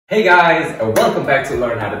Hey guys, and welcome back to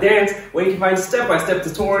Learn How to Dance, where you can find step-by-step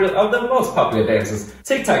tutorial of the most popular dances,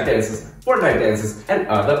 TikTok dances, Fortnite dances, and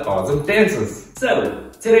other awesome dances. So,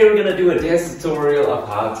 today we're gonna do a dance tutorial of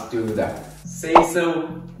how to do the Say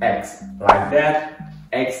So X, like that,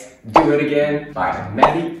 X, Do It Again by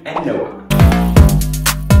Maddie and Noah.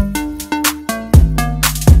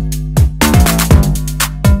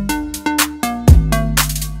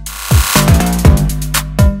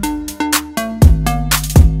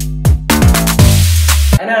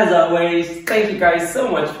 As always, thank you guys so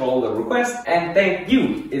much for all the requests, and thank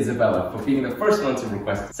you, Isabella, for being the first one to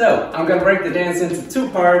request. So, I'm gonna break the dance into two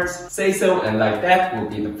parts. Say So and Like That will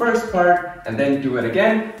be the first part, and then Do It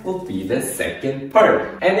Again will be the second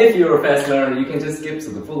part. And if you're a fast learner, you can just skip to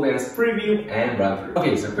the full dance preview and run through.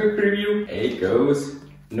 Okay, so quick preview. It goes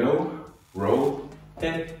no, roll,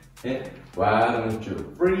 hit, hit. Why don't you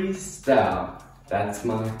freestyle? That's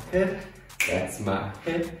my hit, that's my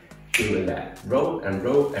hit. Doing that. Roll and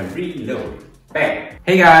reload. Bang!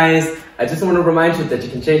 Hey guys! I just want to remind you that you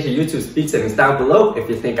can change your YouTube speed settings down below if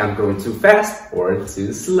you think I'm going too fast or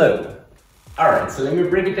too slow. Alright, so let me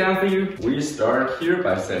break it down for you. We start here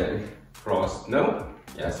by saying cross no.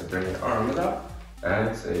 Yeah, so bring your arms up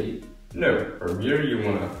and say no. From here you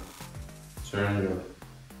want to turn your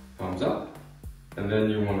palms up and then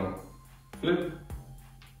you want to flip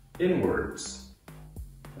inwards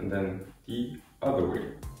and then the other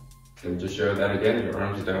way. Let me just show that again. Your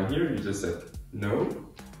arms are down here. You just said no.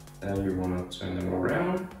 And you want to turn them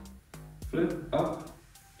around, flip up,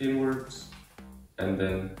 inwards, and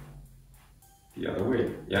then the other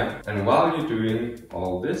way. Yeah. And while you're doing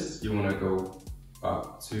all this, you want to go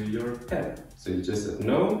up to your head. So you just said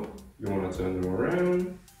no. You want to turn them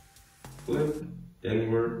around, flip,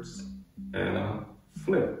 inwards, and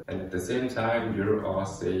flip. And at the same time, you're all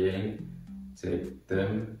saying take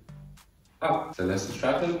them up. So let's just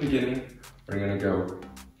try from the beginning. We're gonna go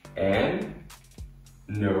and,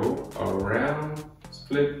 no, around,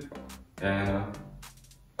 split, and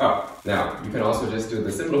up. Now, you can also just do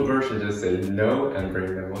the simple version, just say no and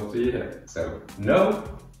bring them up to your head. So, no,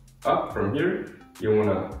 up from here, you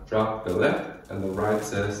wanna drop the left and the right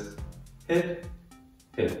says hit,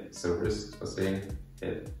 hit. So we're just saying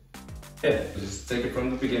hit, hit. Just take it from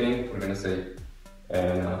the beginning. We're gonna say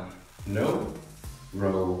and no,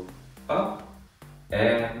 roll, up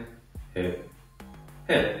and hit,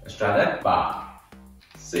 hit. Let's try that. 5,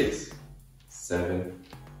 6, 7,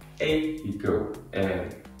 8. We go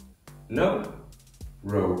and no,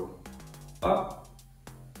 roll, up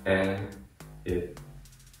and hit,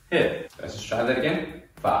 hit. Let's just try that again.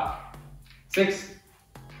 5, 6,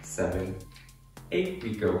 7, 8.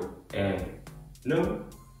 We go and no,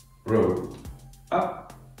 roll,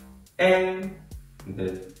 up and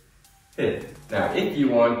hit, hit. Now, if you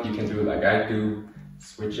want, you can do it like I do,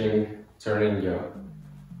 switching, turning your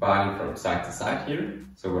body from side to side here.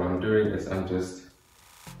 So what I'm doing is I'm just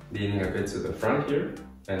leaning a bit to the front here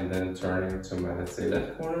and then turning to my, let's say,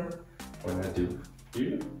 left corner when I do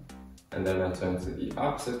here. And then I turn to the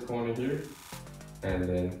opposite corner here and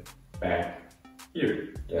then back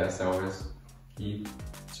here. Yes, I always keep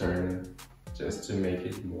turning just to make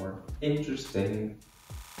it more interesting.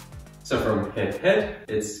 So from head,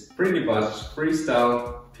 it's pretty much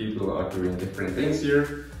freestyle. People are doing different things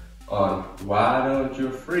here on Why Don't You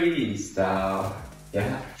Freestyle?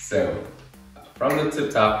 Yeah, so from the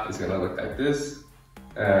tip top, it's gonna look like this.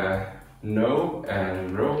 No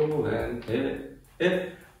and roll and hit,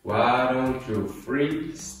 hit. Why don't you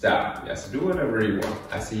freestyle? Yes, do whatever you want.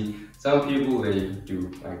 I see some people, they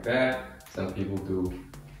do like that. Some people do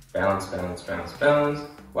bounce, bounce, bounce, bounce.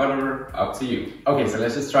 Whatever, up to you. Okay, so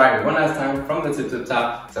let's just try it one last time from the tip to the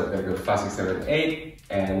top. So we're gonna go 5, 6, 7, 8,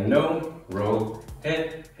 and no, roll,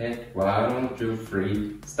 hit, hit. Why don't you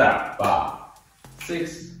freestyle? 5,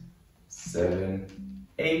 6, 7,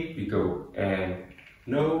 8. We go and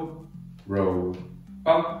no, roll,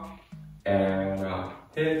 up, and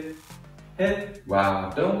hit, hit. Why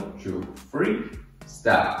don't you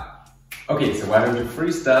freestyle? Okay, so why don't you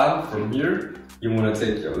freestyle? From here, you wanna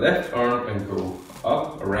take your left arm and go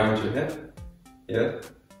up around your head, yeah,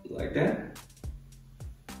 like that,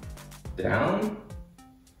 down,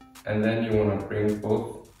 and then you want to bring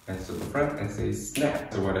both hands to the front and say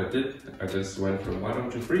snap. So what I did, I just went from why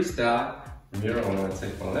don't you freestyle. From here, I want to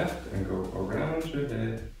take my left and go around your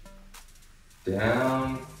head,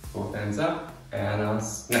 down, both hands up, and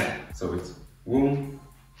snap. So it's boom,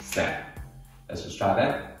 snap. Let's just try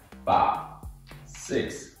that. 5,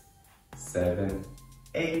 6, 7,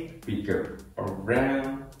 8. We go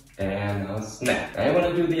around and snap. And you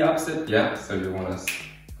want to do the opposite, yeah. So you want to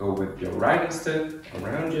go with your right instead,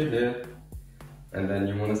 around your head, and then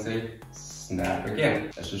you want to say snap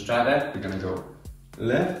again. Let's just try that. We're gonna go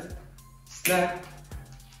left, snap,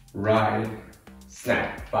 right,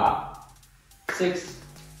 snap. 5, 6,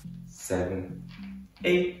 7,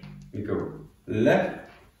 8. We go left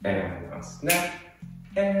and a snap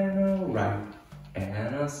and a right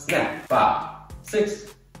and a snap. 5,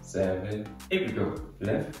 6, 7, 8. We go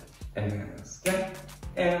left and a snap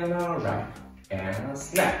and a right and a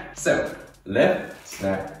snap. So left,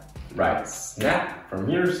 snap, right, snap. From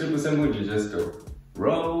here, super simple. You just go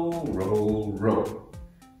roll, roll, roll.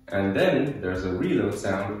 And then there's a reload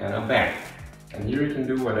sound and a bang. And here you can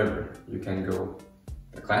do whatever. You can go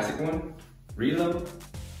the classic one, reload,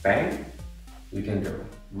 bang. You can go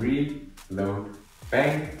reload,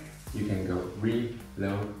 bang. You can go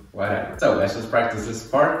reload, whatever. So let's just practice this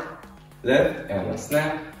part. Left and a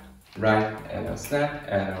snap, right and a snap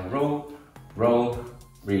and a roll, roll,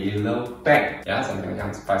 reload, bang. Yeah, so I'm gonna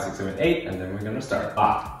count to 5, 6, 7, 8, and then we're gonna start.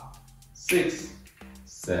 5, 6,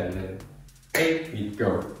 7, 8. We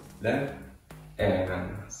go left and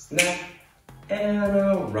a snap and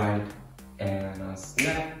a right and a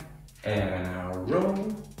snap and a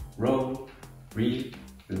roll, roll,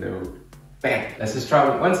 reload, bang. Let's just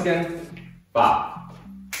try it once again. 5,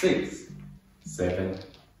 6, 7,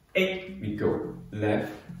 8. We go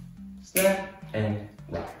left, snap and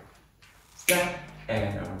right, snap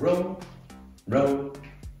and a roll, roll,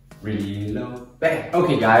 reload, bang.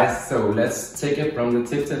 Okay guys, so let's take it from the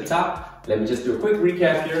tip to the top. Let me just do a quick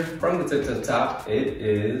recap here. From the tip to the top, it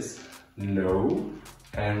is no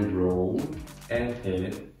and roll and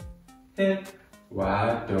hit, hit.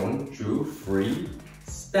 Why don't you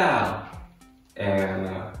freestyle?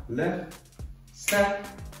 And left, snap,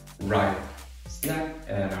 right, snap,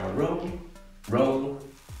 and a roll, roll,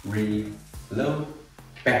 reload,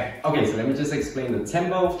 bang. Okay, so let me just explain the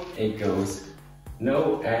tempo. It goes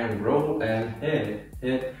no and roll and hit,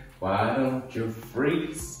 hit. Why don't you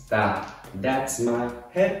freestyle? That's my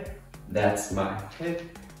hit, that's my hit.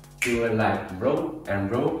 Do it like roll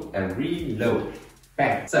and reload,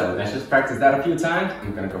 bang. So let's just practice that a few times.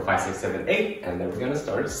 I'm gonna go 5, 6, 7, 8, and then we're gonna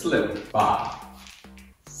start slow. 5,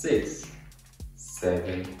 6,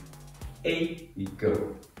 7, 8. We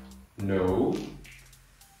go no,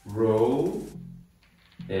 roll,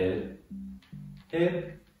 hit,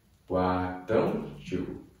 hit. Why don't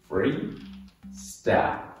you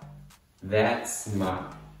freestyle? That's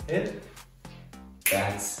my hit,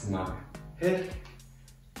 that's my hit.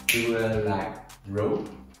 Do it like roll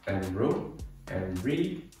and reload,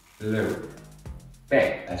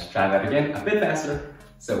 bang. Let's try that again a bit faster.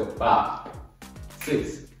 So 5,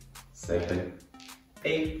 6, 7,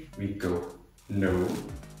 8. We go no,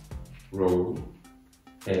 roll,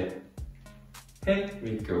 hit, hit.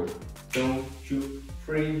 We go don't you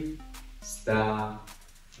freestyle.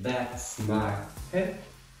 That's my hit,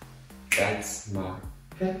 that's my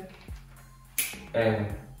hit.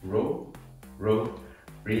 And roll, roll,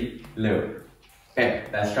 reload, bang.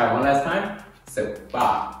 Let's try one last time. So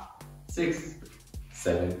 5, 6,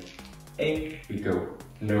 7, 8. We go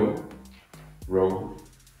no, roll,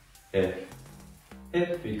 hit,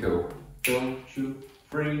 hit. We go don't you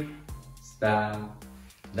freestyle.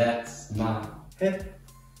 That's my hit,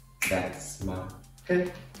 that's my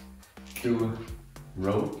hit. Do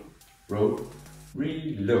roll, roll,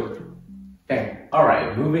 reload, bang.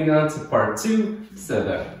 Alright, moving on to part 2. So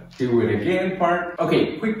the do it again part.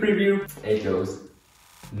 Okay, quick preview. It goes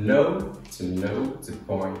no to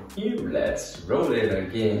point here. Let's roll it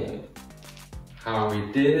again. How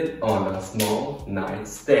we did it on a small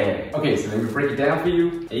nightstand. Okay, so let me break it down for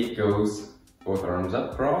you. It goes both arms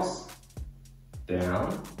up, cross,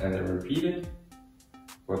 down, and then repeat it.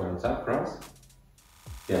 Both arms up, cross,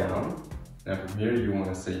 down. Now from here you want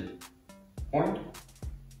to say point,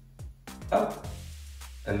 up,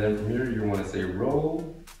 and then from here you want to say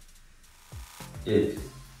roll it.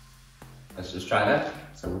 Let's just try that.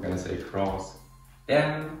 So we're gonna say cross,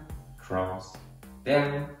 down,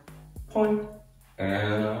 point,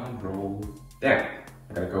 and roll down.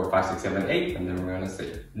 We're gonna go 5, 6, 7, 8, and then we're gonna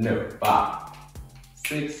say no. 5,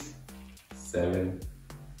 6, 7,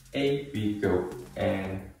 8. We go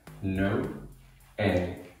and no,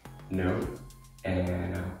 and no,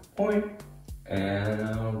 and a point, and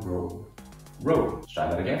a roll, roll. Let's try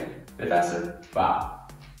that again, a bit faster. 5,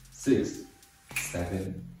 6,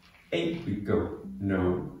 7, 8. We go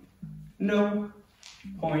no, no,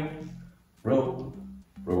 point, roll,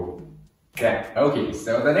 roll, down. Okay,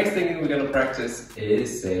 so the next thing we're gonna practice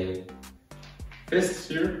is a fist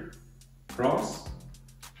here, cross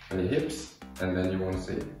on the hips, and then you want to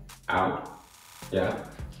say out. Yeah,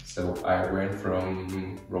 so I went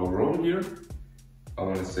from roll, roll here. I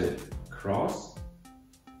want to say cross,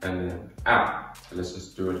 and then out. So let's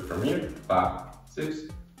just do it from here. 5, 6,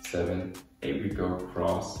 7, 8. We go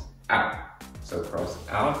cross out. So cross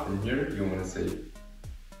out from here. You want to say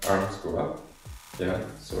arms go up. Yeah.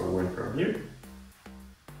 So I went from here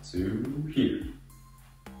to here.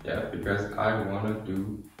 Yeah, because I want to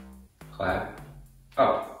do clap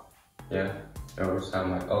up. Yeah. Notice how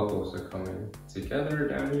my elbows are coming together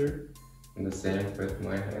down here. And the same with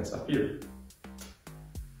my hands up here.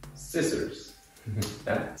 Scissors.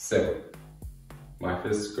 Yeah. So my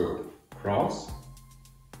fists go cross,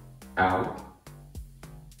 out,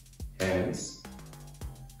 hands,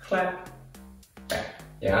 clap, back.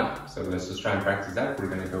 Yeah. So let's just try and practice that. We're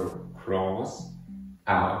gonna go cross,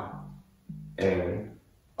 out, and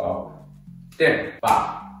up, down.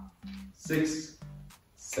 5, 6,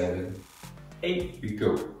 7, 8. We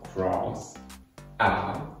go cross,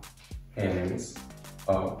 out, hands,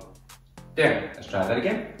 up, down. Let's try that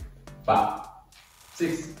again. 5,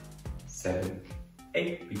 6, 7,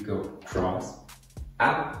 8. We go cross,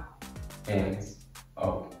 out, hands,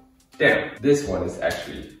 up, down. This one is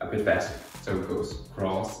actually a bit faster. So it goes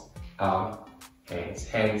cross, out, hands,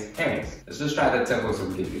 hands, hands. Let's just try that tempo so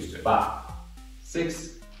we get used to it. 5,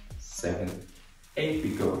 6, 7, 8. We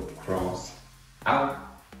go cross, out,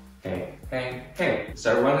 hand, hand, hand.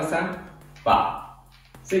 Start one last time. 5,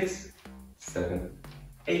 6, 7,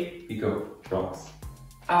 8. We go cross,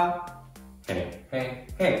 out, hand,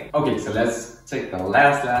 hand, hand. Okay, so let's take the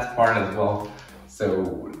last part as well. So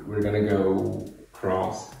we're gonna go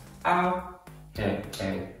cross, out, hand,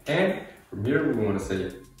 hand, hand. From here, we want to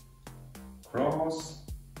say cross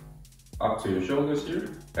up to your shoulders here.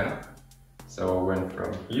 Yeah. So I went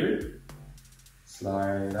from here,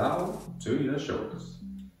 slide out to your shoulders.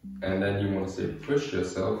 And then you want to say push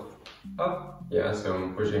yourself up. Yeah, so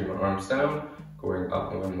I'm pushing my arms down, going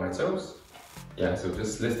up on my toes. Yeah, so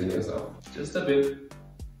just lifting yourself just a bit.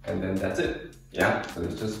 And then that's it. Yeah, so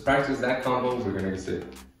let's just practice that combo. We're going to say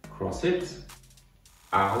cross hips,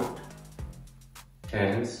 out,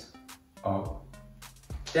 hands, up,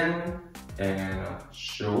 down, and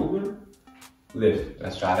shoulder, lift.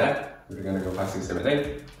 Let's try that. We're gonna go 5, 6, 7,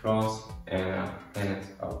 8. Cross and hands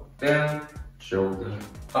up, down, shoulder,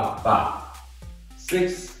 up. 5,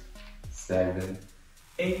 6, 7,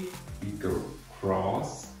 8. We go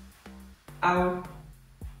cross, out,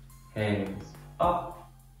 hands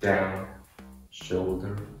up, down,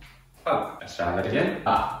 shoulder, up. Let's try that again.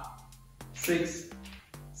 5, 6,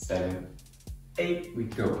 7, 8. We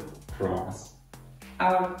go cross,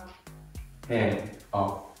 out, hand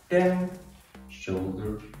up, down,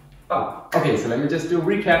 shoulder, up. Okay, so let me just do a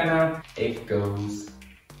recap now. It goes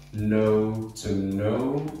nose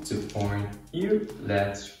to point here.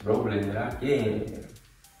 Let's roll it again.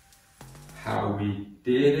 How we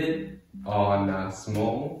did it on a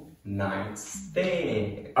small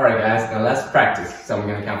nightstand. Alright guys, now let's practice. So I'm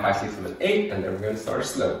gonna count 5, 6, 7, 8, and then we're gonna start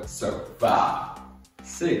slow. So 5,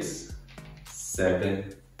 6,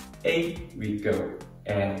 7, 8. We go.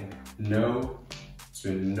 And nose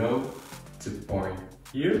to point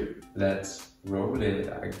here. Let's roll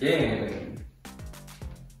it again.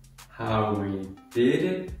 How we did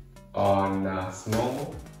it on a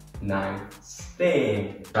small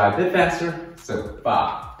nightstand. Try a bit faster. So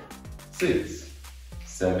 5, 6,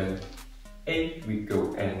 7, 8. We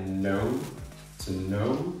go and nose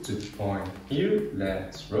to point here.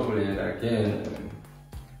 Let's roll it again.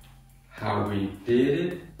 How we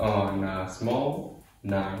did it on a small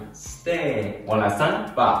nightstand. One last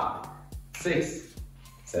time. 5, 6,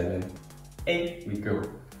 7, 8. We go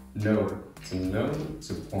nose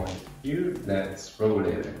to point here. Let's roll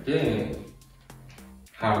it again.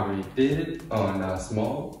 How we did it on a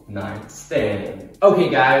small nightstand. Okay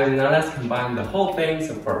guys, now let's combine the whole thing.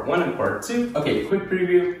 So part 1 and part 2. Okay, quick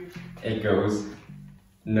preview. It goes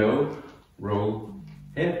no, roll,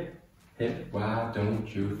 hip, hip. Why don't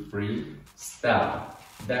you freestyle?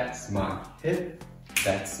 That's my hip,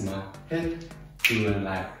 that's my hip. Do it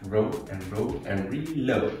like roll and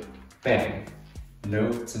reload. Bang.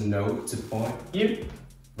 Nose to point here.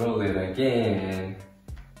 Roll it again.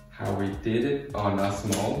 How we did it on a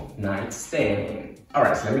small nightstand.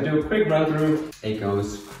 Alright, so let me do a quick run through. It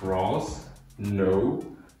goes cross, no,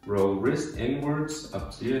 roll wrist inwards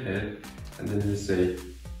up to your head, and then you say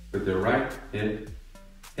with your right hip,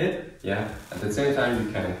 hip, yeah. At the same time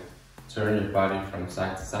you can turn your body from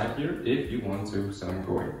side to side here if you want to. So I'm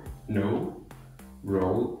going no,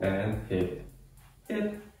 roll and hip,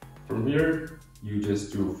 hip. From here you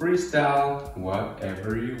just do freestyle,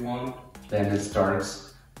 whatever you want. Then it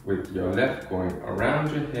starts with your left going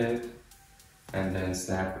around your head, and then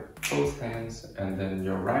snap with both hands, and then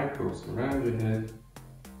your right goes around your head,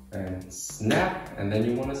 and snap, and then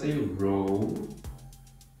you want to say roll,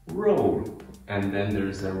 roll. And then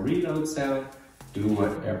there's a reload sound. Do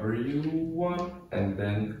whatever you want, and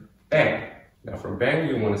then bang. Now for bang,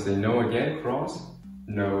 you want to say no again, cross,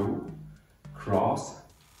 no, cross,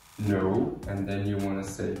 no, and then you want to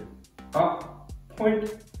say up,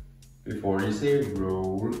 point, before you say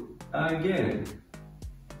roll again.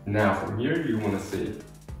 Now from here, you want to say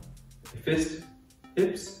fist,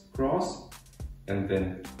 hips, cross, and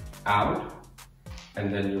then out,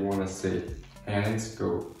 and then you want to say hands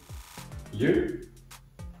go here,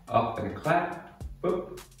 up and clap,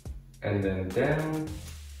 boop, and then down,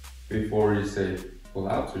 before you say pull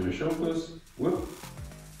out to your shoulders, whoop,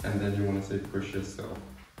 and then you want to say push yourself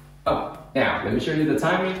up. Now, let me show you the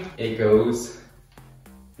timing. It goes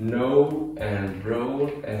no and roll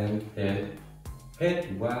and hit,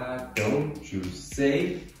 hit, why don't you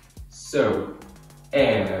say so?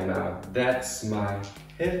 And that's my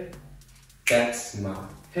hit, that's my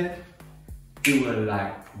hit. Do it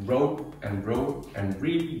like roll and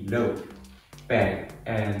reload. Bang,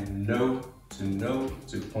 and no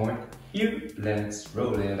to point here. Let's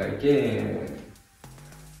roll it again.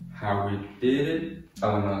 How we did it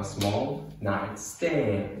on a small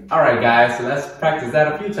nightstand. Alright guys, so let's practice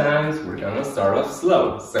that a few times. We're gonna start off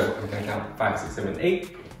slow. So I'm gonna count 5, 6, 7,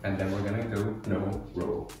 8, and then we're gonna go no,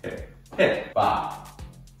 roll, hit, hit. 5,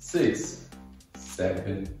 6,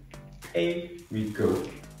 7, 8, we go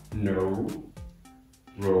no,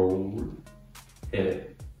 roll,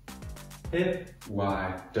 hit, hit.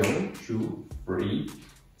 Why don't you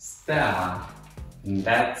freestyle?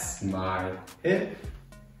 That's my hit,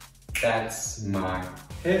 that's my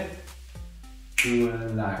hit. Do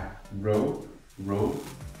it like roll, roll,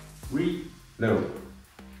 reload,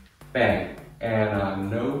 bang, and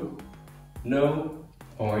no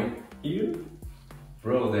point here.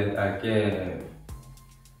 Roll it again.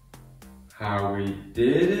 How we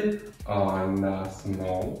did it on a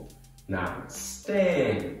small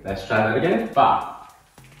nightstand. Let's try that again. 5,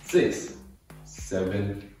 6,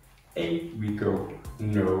 7, 8. We go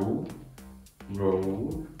no,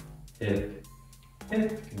 roll, hit,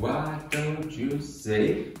 hit. Why don't you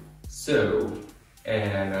say so?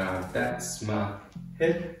 And that's my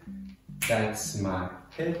hit, that's my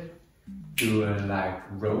hit. Do it like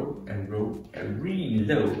roll and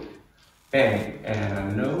reload. Bang,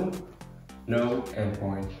 and no, and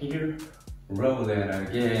point here. Roll it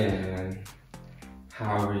again.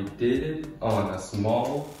 How we did it on a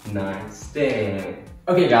small nightstand.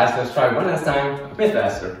 Okay guys, let's try one last time, a bit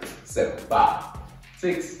faster. So 5,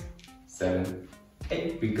 6, 7,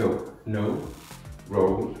 8, we go. No,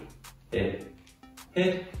 roll, hit,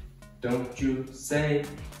 hit. Don't you say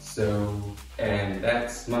so? And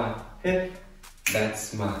that's my hit,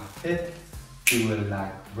 that's my hit. Do it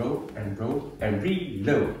like roll and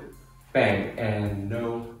reload. Bang, and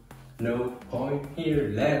no point here.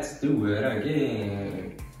 Let's do it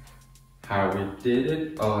again. How we did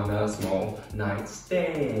it on a small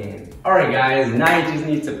nightstand. Alright guys, now you just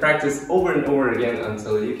need to practice over and over again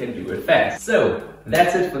until you can do it fast. So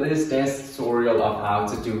that's it for this dance tutorial of how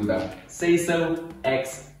to do the say so,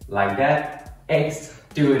 X like that, X,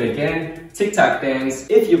 do it again, TikTok dance.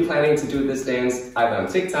 If you're planning to do this dance either on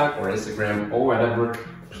TikTok or Instagram or whatever,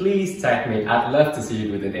 please tag me. I'd love to see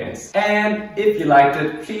you do the dance. And if you liked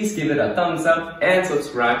it, please give it a thumbs up and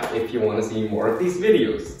subscribe if you want to see more of these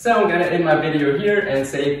videos. So I'm gonna end my video here and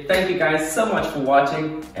say thank you guys so much for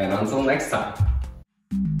watching, and until next time.